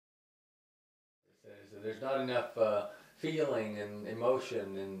there's not enough feeling and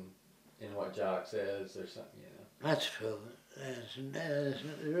emotion in what Jacque says or something, you know. That's true.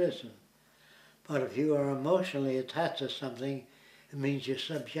 There isn't. But if you are emotionally attached to something, it means you're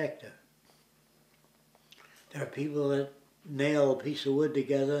subjective. There are people that nail a piece of wood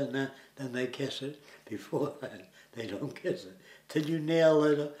together and then they kiss it. Before that, they don't kiss it. Till you nail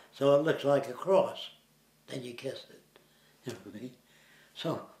it so it looks like a cross. Then you kiss it. You know what I mean?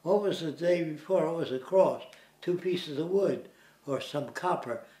 So what was the day before? It was a cross. 2 pieces of wood or some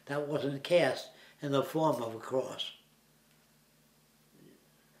copper that wasn't cast in the form of a cross.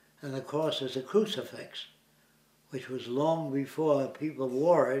 And the cross is a crucifix, which was long before people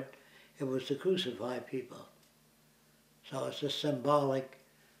wore it. It was to crucify people. So it's a symbolic,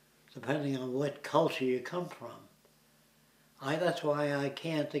 depending on what culture you come from. That's why I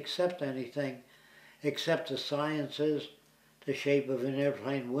can't accept anything except the sciences. The shape of an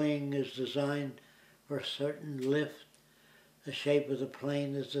airplane wing is designed for a certain lift. The shape of the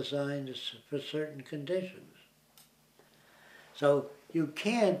plane is designed for certain conditions. So you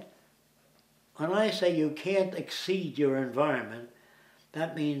can't, when I say you can't exceed your environment,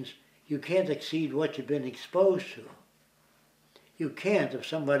 that means you can't exceed what you've been exposed to. You can't if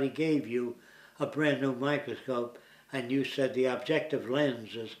somebody gave you a brand new microscope and you said the objective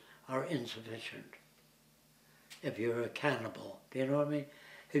lenses are insufficient. If you're a cannibal, do you know what I mean?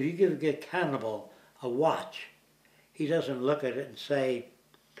 If you give a cannibal a watch, he doesn't look at it and say,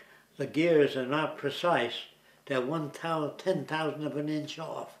 the gears are not precise, they're 1/10,000 of an inch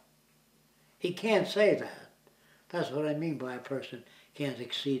off. He can't say that. That's what I mean by a person can't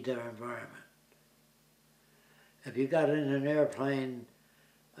exceed their environment. If you got in an airplane,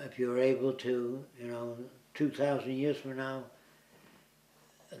 if you're able to, 2,000 years from now,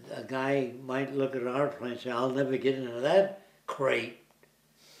 a guy might look at our plane and say, I'll never get into that crate.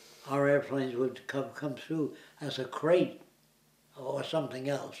 Our airplanes would come through as a crate or something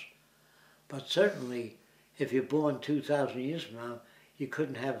else. But certainly, if you're born 2,000 years from now, you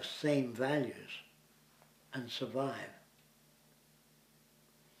couldn't have the same values and survive.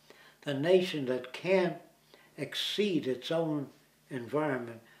 The nation that can't exceed its own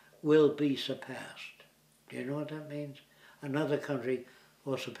environment will be surpassed. Do you know what that means? Another country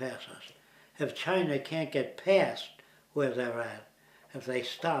will surpass us. If China can't get past where they're at, if they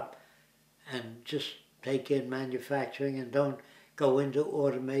stop and just take in manufacturing and don't go into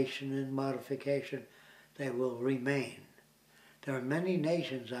automation and modification, they will remain. There are many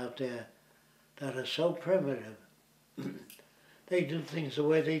nations out there that are so primitive. They do things the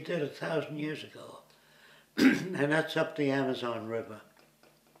way they did 1,000 years ago. And that's up the Amazon River.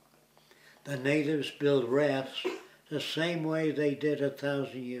 The natives build rafts the same way they did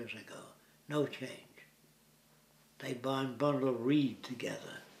 1,000 years ago. No change. They bundle reed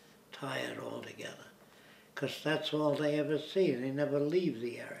together, tie it all together, because that's all they ever see. They never leave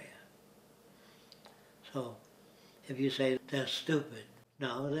the area. So if you say they're stupid,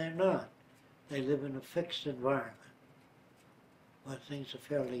 no, they're not. They live in a fixed environment where things are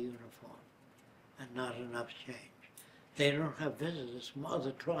fairly uniform and not enough change. They don't have visitors from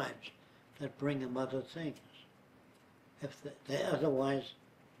other tribes that bring them other things. If otherwise,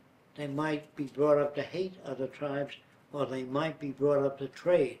 they might be brought up to hate other tribes, or they might be brought up to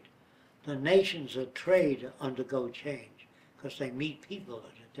trade. The nations that trade undergo change because they meet people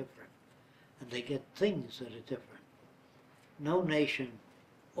that are different, and they get things that are different. No nation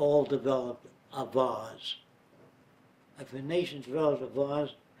all developed a vase. If a nation developed a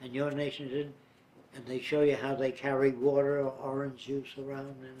vase and your nation didn't, and they show you how they carry water or orange juice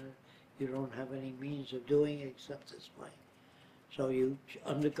around, and you don't have any means of doing it except this way. So you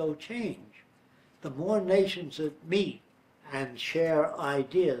undergo change. The more nations that meet and share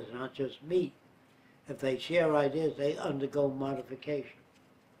ideas, not just meet, if they share ideas, they undergo modification.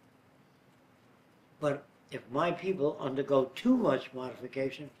 But if my people undergo too much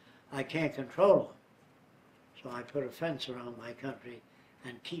modification, I can't control them. So I put a fence around my country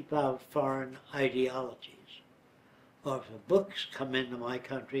and keep out foreign ideologies. Or if the books come into my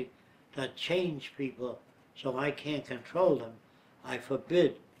country that change people so I can't control them, I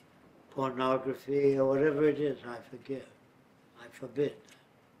forbid pornography or whatever it is. I forbid.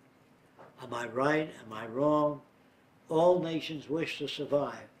 Am I right? Am I wrong? All nations wish to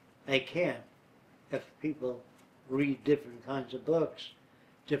survive. They can't if people read different kinds of books,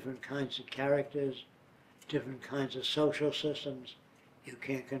 different kinds of characters, different kinds of social systems. You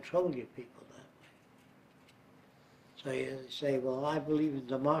can't control your people that way. So you say, well, I believe in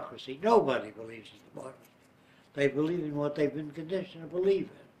democracy. Nobody believes in democracy. They believe in what they've been conditioned to believe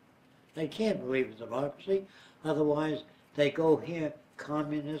in. They can't believe in democracy. Otherwise, they go here,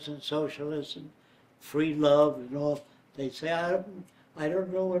 communism, socialism, free love and all, they'd say, I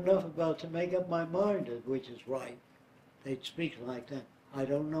don't know enough about to make up my mind, which is right. They'd speak like that. I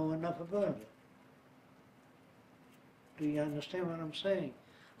don't know enough about it. Do you understand what I'm saying?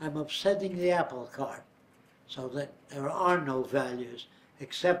 I'm upsetting the apple cart so that there are no values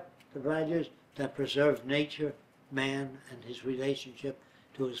except the values that preserve nature, man, and his relationship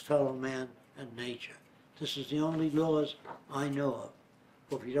to his fellow man and nature. This is the only laws I know of.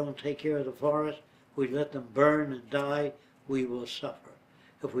 If we don't take care of the forest, we let them burn and die, we will suffer.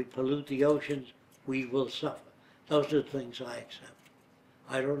 If we pollute the oceans, we will suffer. Those are the things I accept.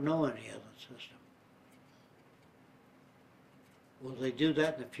 I don't know any other system. Will they do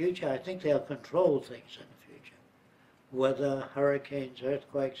that in the future? I think they'll control things in the future. Weather, hurricanes,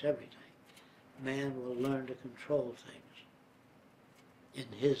 earthquakes, everything. Man will learn to control things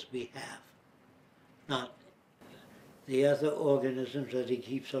in his behalf, not the other organisms that he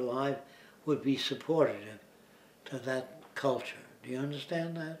keeps alive would be supportive to that culture. Do you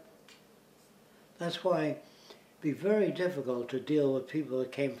understand that? That's why it'd be very difficult to deal with people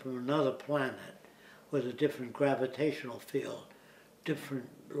that came from another planet with a different gravitational field, different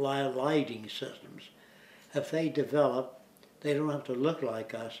lighting systems. If they develop, they don't have to look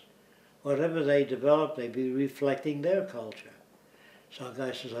like us. Whatever they develop, they'd be reflecting their culture. So a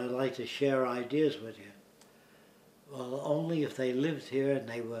guy says, I'd like to share ideas with you. Well, only if they lived here and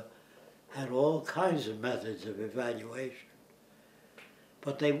they had all kinds of methods of evaluation.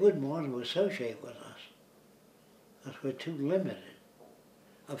 But they wouldn't want to associate with us, because we're too limited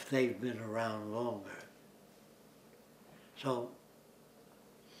if they've been around longer. So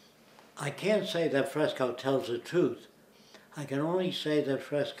I can't say that Fresco tells the truth. I can only say that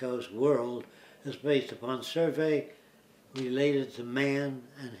Fresco's world is based upon survey related to man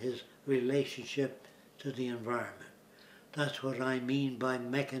and his relationship to the environment. That's what I mean by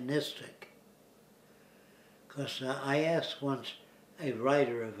mechanistic. Because I asked once a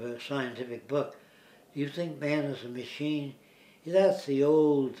writer of a scientific book, do you think man is a machine? That's the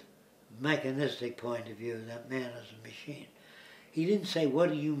old mechanistic point of view, that man is a machine. He didn't say, what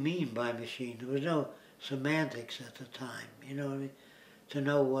do you mean by machine? There was no semantics at the time, you know what I mean, to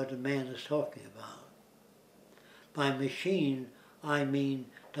know what a man is talking about. By machine, I mean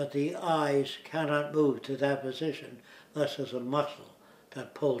that the eyes cannot move to that position unless there's a muscle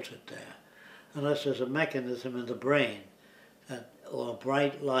that pulls it there, unless there's a mechanism in the brain that, or a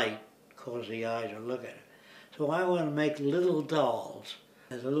bright light causes the eye to look at it. So I want to make little dolls.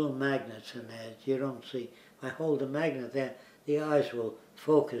 There's little magnets in there that you don't see. If I hold the magnet there, the eyes will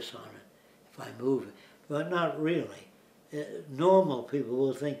focus on it if I move it, but not really. Normal people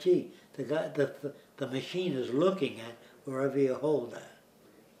will think, gee, the machine is looking at wherever you hold that.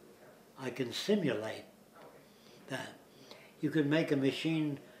 I can simulate that. You can make a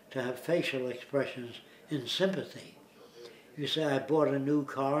machine to have facial expressions in sympathy. You say, I bought a new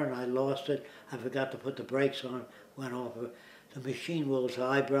car and I lost it, I forgot to put the brakes on, went off. The machine will, its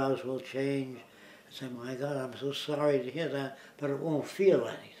eyebrows will change, and say, my God, I'm so sorry to hear that, but it won't feel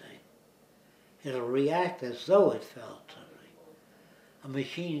anything. It'll react as though it felt something. A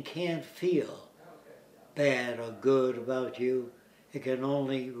machine can't feel bad or good about you. It can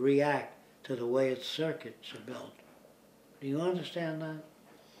only react to the way its circuits are built. Do you understand that?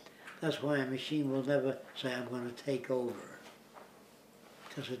 That's why a machine will never say, I'm going to take over.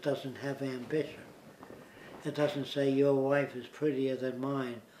 Because it doesn't have ambition. It doesn't say, your wife is prettier than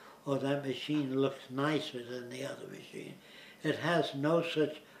mine, or that machine looks nicer than the other machine. It has no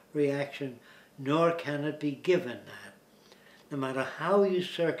such reaction, nor can it be given that. No matter how you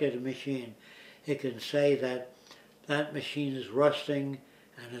circuit a machine, it can say that that machine is rusting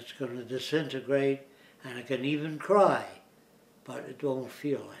and it's going to disintegrate, and it can even cry, but it won't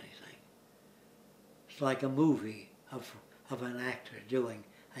feel anything. It's like a movie of an actor doing,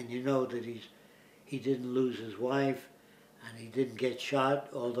 and you know that he didn't lose his wife, and he didn't get shot,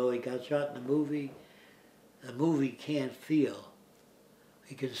 although he got shot in the movie. The movie can't feel.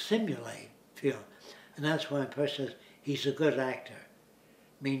 He can simulate feel. And that's why a person says he's a good actor,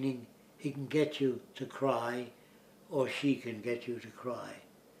 meaning he can get you to cry, or she can get you to cry.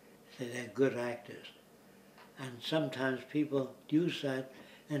 So they're good actors. And sometimes people use that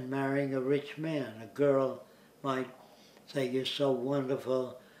in marrying a rich man. A girl might say, you're so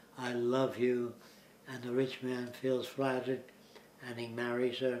wonderful, I love you, and the rich man feels flattered, and he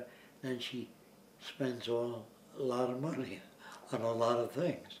marries her, then she spends a lot of money on a lot of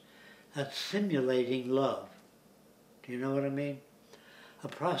things. That's simulating love. Do you know what I mean? A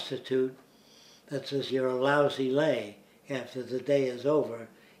prostitute that says you're a lousy lay, after the day is over,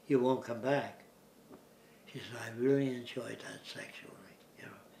 you won't come back. She says, I really enjoyed that sexually. You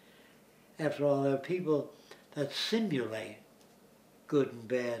know, After all, there are people that simulate good and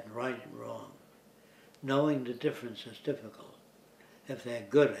bad, right and wrong. Knowing the difference is difficult if they're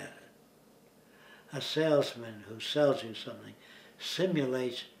good at it. A salesman who sells you something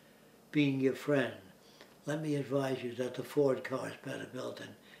simulates being your friend. Let me advise you that the Ford car is better built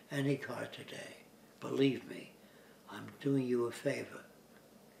than any car today. Believe me, I'm doing you a favor.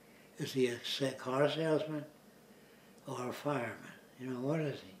 Is he a car salesman or a fireman? You know, what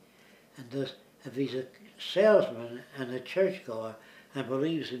is he? And if he's a salesman and a churchgoer and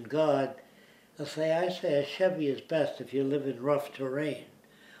believes in God, I say a Chevy is best if you live in rough terrain,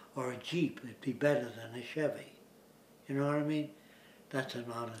 or a Jeep would be better than a Chevy. You know what I mean? That's an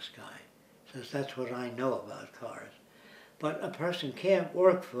honest guy. Says, that's what I know about cars. But a person can't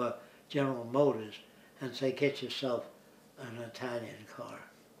work for General Motors and say, get yourself an Italian car.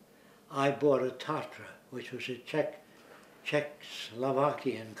 I bought a Tatra, which was a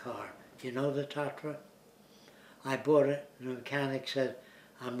Czechoslovakian car. You know the Tatra? I bought it, and the mechanic said,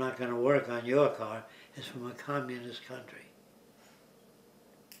 I'm not going to work on your car. It's from a communist country.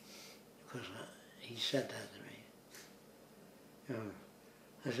 Because he said that to me.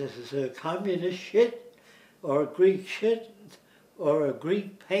 I said, is it a communist shit, or a Greek shit, or a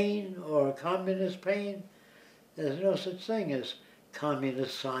Greek pain, or a communist pain? There's no such thing as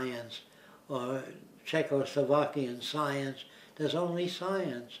communist science, or Czechoslovakian science. There's only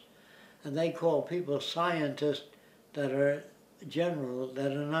science. And they call people scientists that are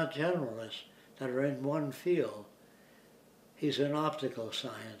that are not generalists, that are in one field. He's an optical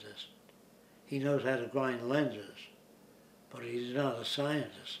scientist. He knows how to grind lenses, but he's not a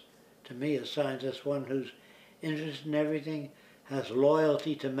scientist. To me, a scientist is one who's interested in everything, has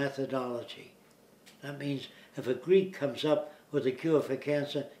loyalty to methodology. That means if a Greek comes up with a cure for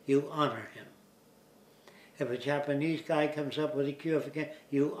cancer, you honor him. If a Japanese guy comes up with a cure for cancer,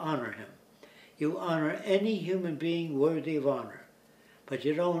 you honor him. You honor any human being worthy of honor, but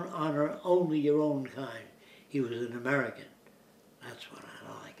you don't honor only your own kind. He was an American. That's what I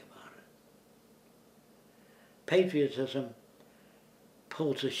like about it. Patriotism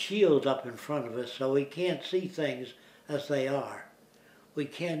pulls a shield up in front of us so we can't see things as they are. We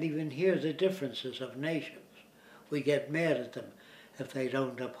can't even hear the differences of nations. We get mad at them if they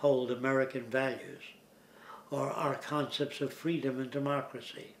don't uphold American values or our concepts of freedom and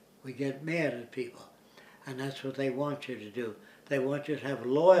democracy. We get mad at people, and that's what they want you to do. They want you to have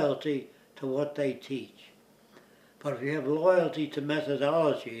loyalty to what they teach. But if you have loyalty to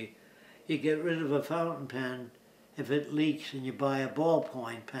methodology, you get rid of a fountain pen if it leaks and you buy a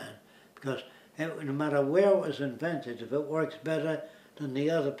ballpoint pen, because no matter where it was invented, if it works better than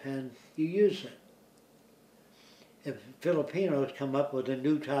the other pen, you use it. If Filipinos come up with a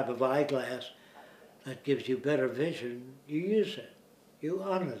new type of eyeglass that gives you better vision, you use it. You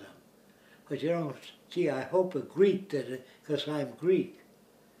honor them. But you don't, gee, I hope a Greek did it because I'm Greek.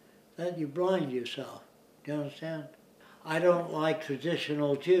 Then you blind yourself. Do you understand? I don't like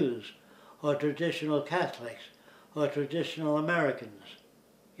traditional Jews or traditional Catholics or traditional Americans.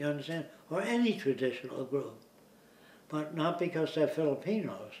 You understand? Or any traditional group. But not because they're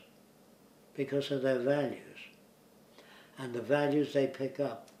Filipinos, because of their values and the values they pick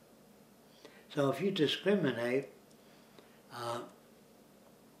up. So if you discriminate,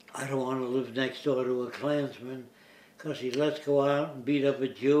 I don't want to live next door to a Klansman because he lets go out and beat up a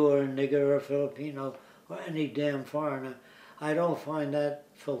Jew or a nigger or a Filipino or any damn foreigner. I don't find that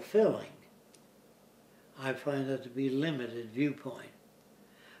fulfilling. I find that to be limited viewpoint.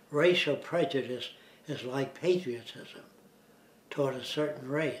 Racial prejudice is like patriotism toward a certain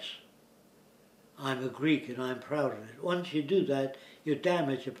race. I'm a Greek and I'm proud of it. Once you do that, you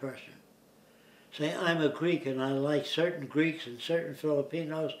damage a person. Say, I'm a Greek and I like certain Greeks and certain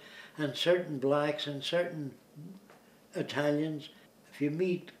Filipinos and certain blacks and certain Italians. If you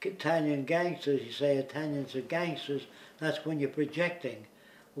meet Italian gangsters, you say Italians are gangsters, that's when you're projecting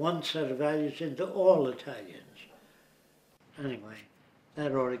one set of values into all Italians. Anyway,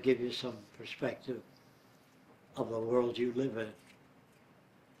 that ought to give you some perspective of the world you live in.